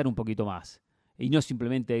 analizar un poquito más y no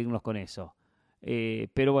simplemente irnos con eso.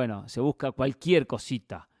 Pero bueno, se busca cualquier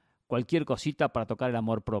cosita para tocar el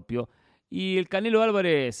amor propio. Y el Canelo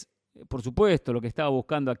Álvarez, por supuesto, lo que estaba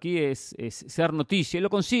buscando aquí es ser noticia, y lo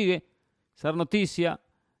consigue, ser noticia,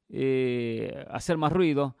 hacer más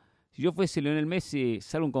ruido. Si yo fuese Lionel Messi,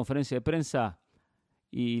 salgo en conferencia de prensa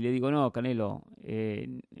y le digo, no, Canelo,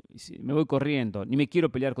 me voy corriendo, ni me quiero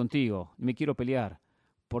pelear contigo, ni me quiero pelear,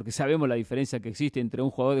 porque sabemos la diferencia que existe entre un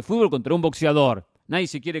jugador de fútbol contra un boxeador. Nadie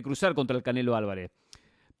se quiere cruzar contra el Canelo Álvarez.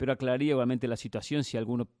 Pero aclararía igualmente la situación si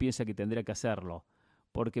alguno piensa que tendría que hacerlo.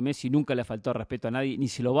 Porque Messi nunca le faltó respeto a nadie, ni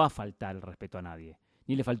se lo va a faltar el respeto a nadie.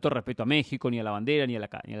 Ni le faltó respeto a México, ni a la bandera, ni a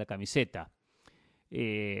la camiseta.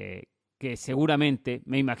 Que seguramente,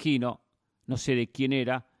 me imagino, no sé de quién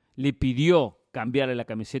era, le pidió cambiarle la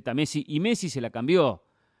camiseta a Messi, y Messi se la cambió.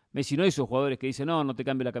 Messi no es esos jugadores que dicen, no te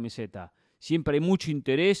cambio la camiseta. Siempre hay mucho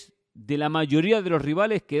interés de la mayoría de los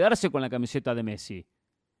rivales quedarse con la camiseta de Messi.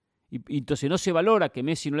 Y entonces no se valora que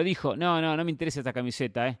Messi no le dijo, no me interesa esta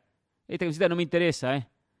camiseta, Esta camiseta no me interesa,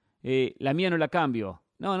 la mía no la cambio.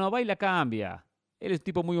 No, va y la cambia. Él es un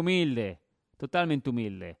tipo muy humilde, totalmente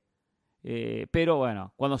humilde. Pero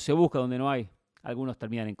bueno, cuando se busca donde no hay, algunos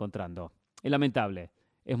terminan encontrando. Es lamentable,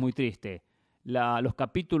 es muy triste. Los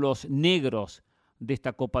capítulos negros de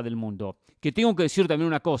esta Copa del Mundo. Que tengo que decir también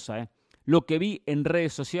una cosa, Lo que vi en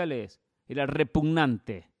redes sociales era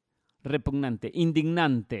repugnante,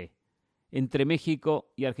 indignante entre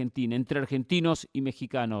México y Argentina, entre argentinos y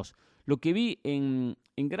mexicanos. Lo que vi en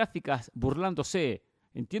gráficas burlándose,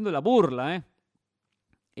 entiendo la burla,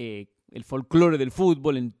 el folclore del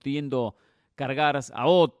fútbol, entiendo cargar a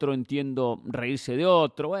otro, entiendo reírse de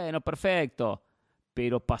otro, bueno, perfecto,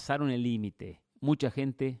 pero pasaron el límite. Mucha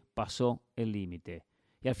gente pasó el límite.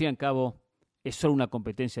 Y al fin y al cabo, es solo una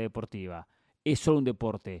competencia deportiva, es solo un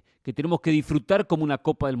deporte que tenemos que disfrutar como una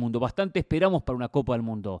Copa del Mundo. Bastante esperamos para una Copa del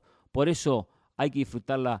Mundo. Por eso hay que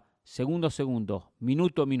disfrutarla segundo a segundo,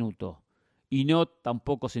 minuto a minuto, y no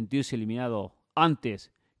tampoco sentirse eliminado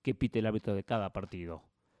antes que pite el árbitro de cada partido.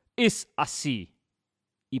 Es así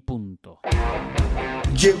y punto.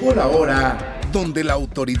 Llegó la hora donde la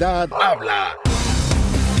autoridad habla.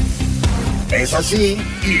 Es así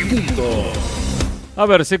y punto. A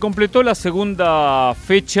ver, se completó la segunda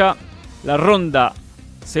fecha, la ronda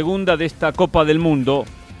segunda de esta Copa del Mundo,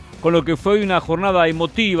 con lo que fue una jornada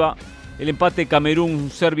emotiva. El empate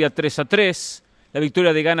Camerún-Serbia 3-3, la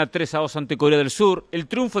victoria de Ghana 3-2 ante Corea del Sur, el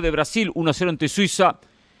triunfo de Brasil 1-0 ante Suiza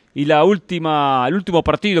y el último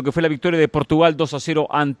partido que fue la victoria de Portugal 2-0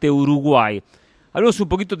 ante Uruguay. Hablamos un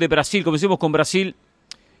poquito de Brasil, comencemos con Brasil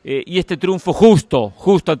y este triunfo justo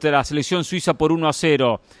ante la selección suiza por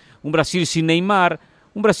 1-0. Un Brasil sin Neymar,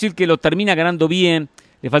 un Brasil que lo termina ganando bien,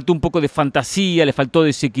 le faltó un poco de fantasía, le faltó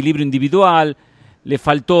desequilibrio individual, le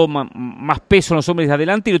faltó más peso en los hombres de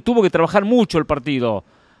adelante y le tuvo que trabajar mucho el partido,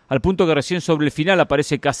 al punto que recién sobre el final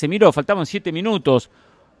aparece Casemiro, faltaban 7 minutos,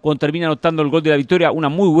 cuando termina anotando el gol de la victoria, una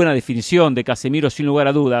muy buena definición de Casemiro sin lugar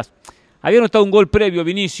a dudas. Había anotado un gol previo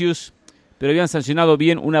Vinicius, pero habían sancionado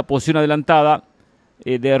bien una posición adelantada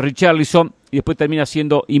de Richarlison y después termina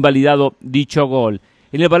siendo invalidado dicho gol.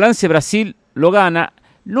 En el balance Brasil lo gana,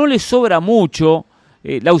 no le sobra mucho,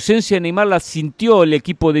 la ausencia de Neymar la sintió el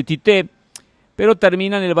equipo de Tite, pero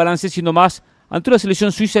termina en el balance siendo más ante una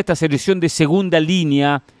selección suiza, esta selección de segunda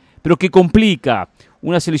línea, pero que complica.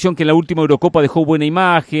 Una selección que en la última Eurocopa dejó buena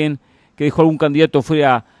imagen, que dejó algún candidato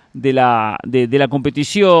fuera de la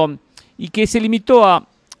competición y que se limitó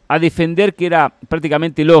a a defender, que era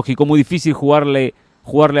prácticamente lógico, muy difícil jugarle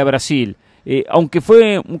a Brasil. Aunque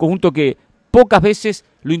fue un conjunto que pocas veces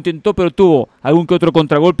lo intentó, pero tuvo algún que otro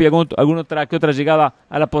contragolpe y alguna que otra llegada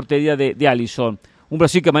a la portería de Alisson. Un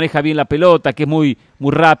Brasil que maneja bien la pelota, que es muy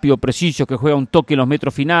rápido, preciso, que juega un toque en los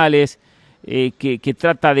metros finales, que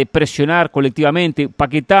trata de presionar colectivamente.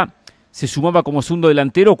 Paquetá se sumaba como segundo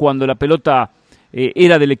delantero cuando la pelota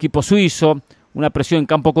era del equipo suizo, una presión en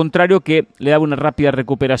campo contrario que le daba una rápida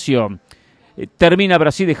recuperación. Termina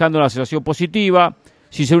Brasil dejando una sensación positiva,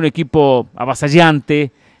 sin ser un equipo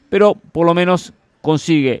avasallante, pero por lo menos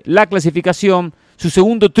consigue la clasificación, su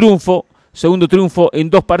segundo triunfo en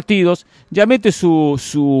 2 partidos, ya mete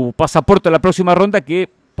su pasaporte a la próxima ronda, que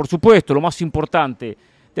por supuesto lo más importante.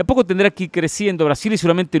 De a poco tendrá que ir creciendo Brasil y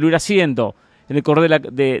seguramente lo irá haciendo en el correr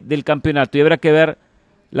del campeonato, y habrá que ver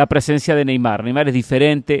la presencia de Neymar. Neymar es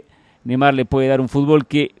diferente, Neymar le puede dar un fútbol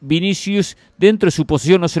que Vinicius dentro de su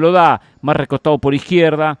posición no se lo da, más recostado por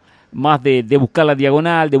izquierda, más de buscar la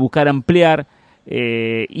diagonal, de buscar ampliar,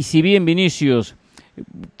 y si bien Vinicius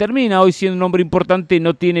termina hoy siendo un hombre importante,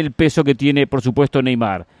 no tiene el peso que tiene, por supuesto,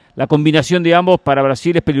 Neymar. La combinación de ambos para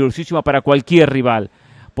Brasil es peligrosísima para cualquier rival.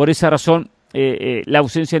 Por esa razón, la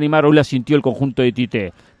ausencia de Neymar hoy la sintió el conjunto de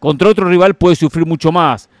Tite. Contra otro rival puede sufrir mucho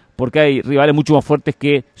más, porque hay rivales mucho más fuertes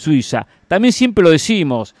que Suiza. También siempre lo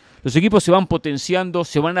decimos, los equipos se van potenciando,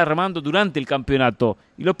 se van armando durante el campeonato.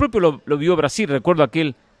 Y lo propio lo vio Brasil. Recuerdo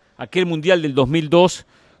aquel Mundial del 2002,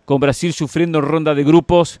 con Brasil sufriendo en ronda de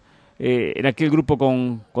grupos, en aquel grupo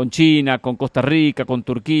con China, con Costa Rica, con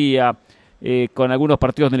Turquía, con algunos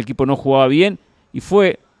partidos donde el equipo no jugaba bien, y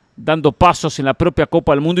fue dando pasos en la propia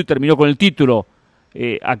Copa del Mundo y terminó con el título,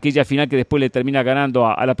 aquella final que después le termina ganando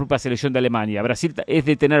a la propia selección de Alemania. Brasil es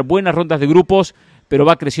de tener buenas rondas de grupos, pero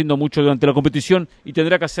va creciendo mucho durante la competición y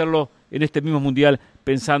tendrá que hacerlo en este mismo Mundial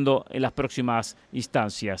pensando en las próximas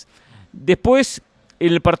instancias. Después,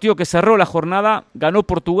 en el partido que cerró la jornada, ganó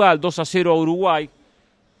Portugal 2-0 a Uruguay,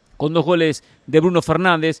 con 2 goles de Bruno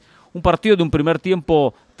Fernández. Un partido de un primer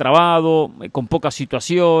tiempo trabado, con pocas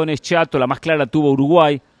situaciones, chato. La más clara tuvo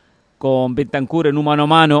Uruguay, con Bentancur en un mano a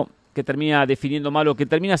mano, que termina definiendo malo, que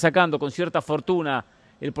termina sacando con cierta fortuna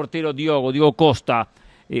el portero Diogo Costa.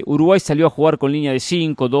 Uruguay salió a jugar con línea de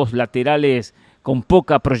 5, 2 laterales con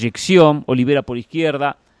poca proyección, Olivera por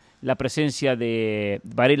izquierda, la presencia de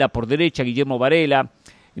Varela por derecha, Guillermo Varela,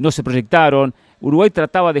 no se proyectaron. Uruguay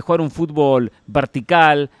trataba de jugar un fútbol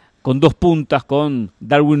vertical, con 2 puntas, con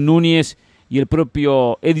Darwin Núñez y el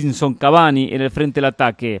propio Edinson Cavani en el frente del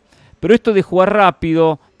ataque. Pero esto de jugar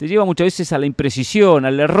rápido te lleva muchas veces a la imprecisión,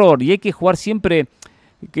 al error, y hay que jugar siempre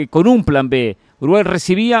con un plan B. Uruguay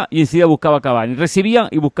recibía y enseguida buscaba a Cavani, recibía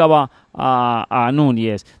y buscaba a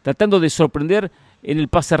Núñez, tratando de sorprender en el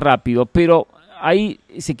pase rápido, pero ahí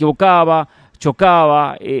se equivocaba,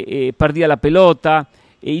 chocaba, perdía la pelota,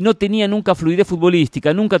 y no tenía nunca fluidez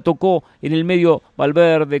futbolística, nunca tocó en el medio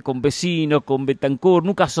Valverde, con Vecino, con Bentancur,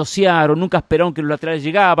 nunca asociaron, nunca esperaron que los laterales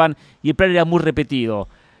llegaban, y el plan era muy repetido.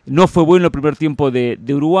 No fue bueno el primer tiempo de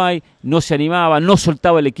Uruguay, no se animaba, no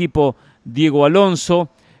soltaba el equipo Diego Alonso,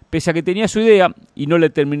 pese a que tenía su idea y no le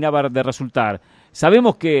terminaba de resultar.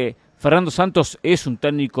 Sabemos que Fernando Santos es un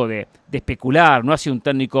técnico de especular, no ha sido un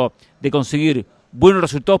técnico de conseguir buenos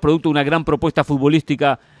resultados producto de una gran propuesta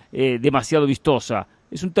futbolística demasiado vistosa.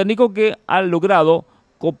 Es un técnico que ha logrado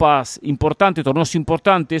copas importantes, torneos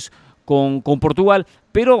importantes con Portugal,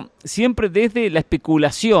 pero siempre desde la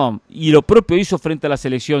especulación, y lo propio hizo frente a la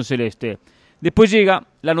selección celeste. Después llega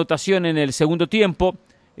la anotación en el segundo tiempo,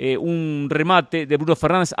 un remate de Bruno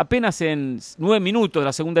Fernández apenas en 9 minutos de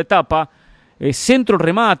la segunda etapa, centro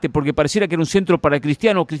remate, porque pareciera que era un centro para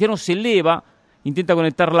Cristiano. Cristiano se eleva, intenta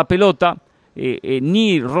conectar la pelota,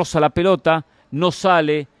 ni roza la pelota, no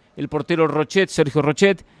sale el portero Sergio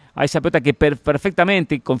Rochet, a esa pelota que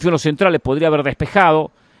perfectamente, confió en los centrales, podría haber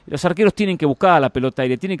despejado. Los arqueros tienen que buscar la pelota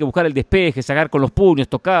aérea, tienen que buscar el despeje, sacar con los puños,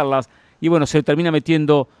 tocarlas, y bueno, se termina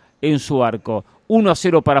metiendo en su arco.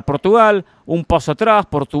 1-0 para Portugal, un paso atrás,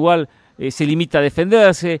 Portugal se limita a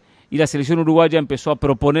defenderse, y la selección uruguaya empezó a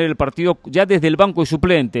proponer el partido ya desde el banco de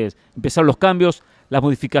suplentes. Empezaron los cambios, las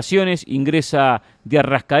modificaciones, ingresa de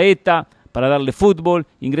Arrascaeta para darle fútbol,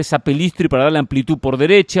 ingresa Pelistri para darle amplitud por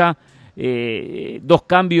derecha, 2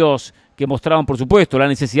 cambios que mostraban, por supuesto, la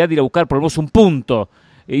necesidad de ir a buscar por lo menos un punto.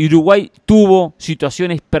 Uruguay tuvo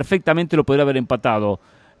situaciones, perfectamente lo podría haber empatado.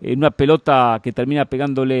 Una pelota que termina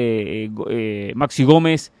pegándole Maxi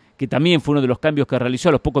Gómez, que también fue uno de los cambios que realizó.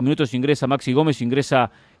 A los pocos minutos ingresa Maxi Gómez, ingresa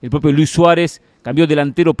el propio Luis Suárez, cambió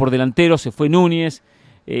delantero por delantero, se fue Núñez,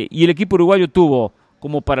 y el equipo uruguayo tuvo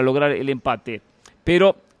como para lograr el empate.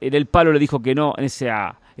 Pero en el palo le dijo que no en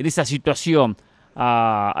esa situación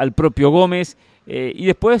al propio Gómez, y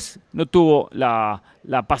después no tuvo la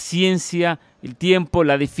paciencia, el tiempo,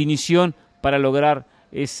 la definición para lograr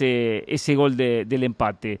ese gol del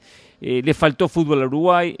empate. Le faltó fútbol a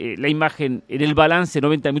Uruguay, la imagen en el balance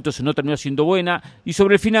 90 minutos no terminó siendo buena, y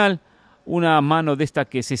sobre el final una mano de estas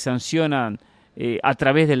que se sancionan a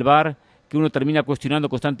través del VAR, que uno termina cuestionando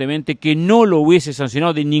constantemente, que no lo hubiese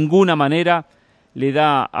sancionado de ninguna manera, le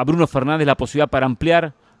da a Bruno Fernández la posibilidad para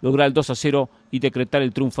ampliar, lograr el 2-0 y decretar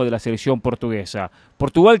el triunfo de la selección portuguesa.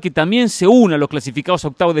 Portugal, que también se une a los clasificados a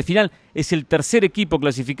octavos de final, es el tercer equipo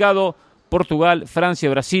clasificado. Portugal, Francia,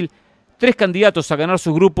 Brasil, 3 candidatos a ganar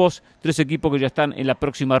sus grupos, 3 equipos que ya están en la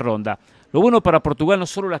próxima ronda. Lo bueno para Portugal no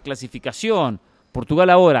solo la clasificación, Portugal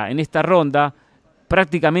ahora en esta ronda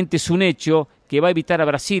prácticamente es un hecho que va a evitar a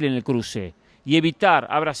Brasil en el cruce, y evitar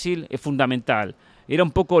a Brasil es fundamental. Era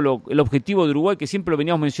un poco el objetivo de Uruguay, que siempre lo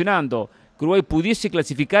veníamos mencionando, que Uruguay pudiese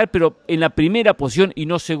clasificar, pero en la primera posición y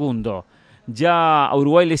no segundo. Ya a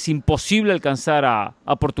Uruguay le es imposible alcanzar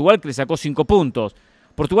a Portugal, que le sacó 5 puntos.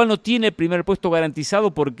 Portugal no tiene el primer puesto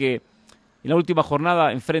garantizado porque en la última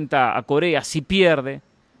jornada enfrenta a Corea, si pierde,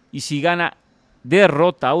 y si gana,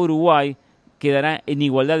 derrota a Uruguay, quedará en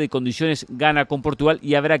igualdad de condiciones, gana con Portugal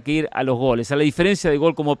y habrá que ir a los goles, a la diferencia de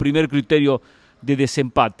gol como primer criterio de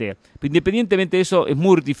desempate. Pero independientemente de eso, es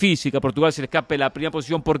muy difícil que a Portugal se le escape la primera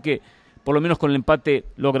posición, porque por lo menos con el empate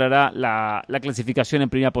logrará la clasificación en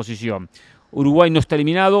primera posición. Uruguay no está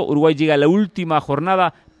eliminado, Uruguay llega a la última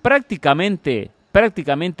jornada prácticamente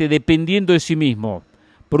dependiendo de sí mismo,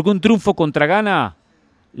 porque un triunfo contra Ghana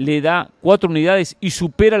le da 4 unidades y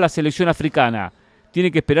supera a la selección africana.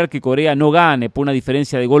 Tiene que esperar que Corea no gane por una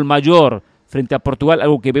diferencia de gol mayor frente a Portugal,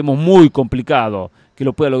 algo que vemos muy complicado que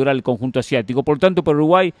lo pueda lograr el conjunto asiático. Por lo tanto, para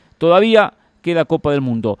Uruguay todavía queda Copa del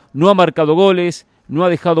Mundo. No ha marcado goles, no ha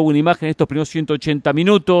dejado buena imagen en estos primeros 180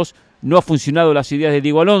 minutos, no ha funcionado las ideas de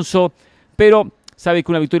Diego Alonso, pero sabe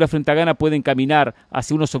que una victoria frente a Ghana puede encaminar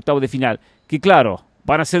hacia unos octavos de final, que claro,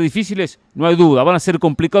 van a ser difíciles, no hay duda, van a ser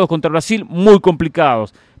complicados contra Brasil, muy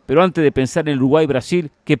complicados, pero antes de pensar en Uruguay-Brasil,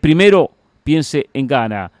 que primero piense en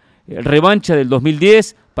Ghana. Revancha del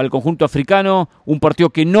 2010 para el conjunto africano, un partido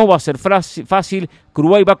que no va a ser fácil, que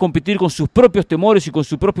Uruguay va a competir con sus propios temores y con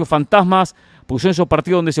sus propios fantasmas, porque son esos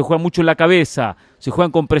partidos donde se juega mucho en la cabeza, se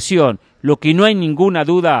juegan con presión. Lo que no hay ninguna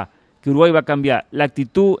duda, que Uruguay va a cambiar la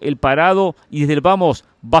actitud, el parado, y desde el vamos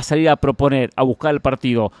va a salir a proponer, a buscar el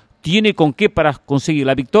partido. Tiene con qué para conseguir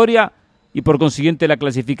la victoria y por consiguiente la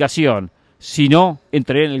clasificación. Si no,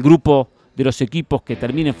 entraría en el grupo de los equipos que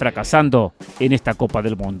terminen fracasando en esta Copa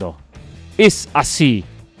del Mundo. Es así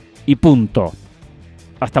y punto.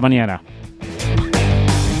 Hasta mañana.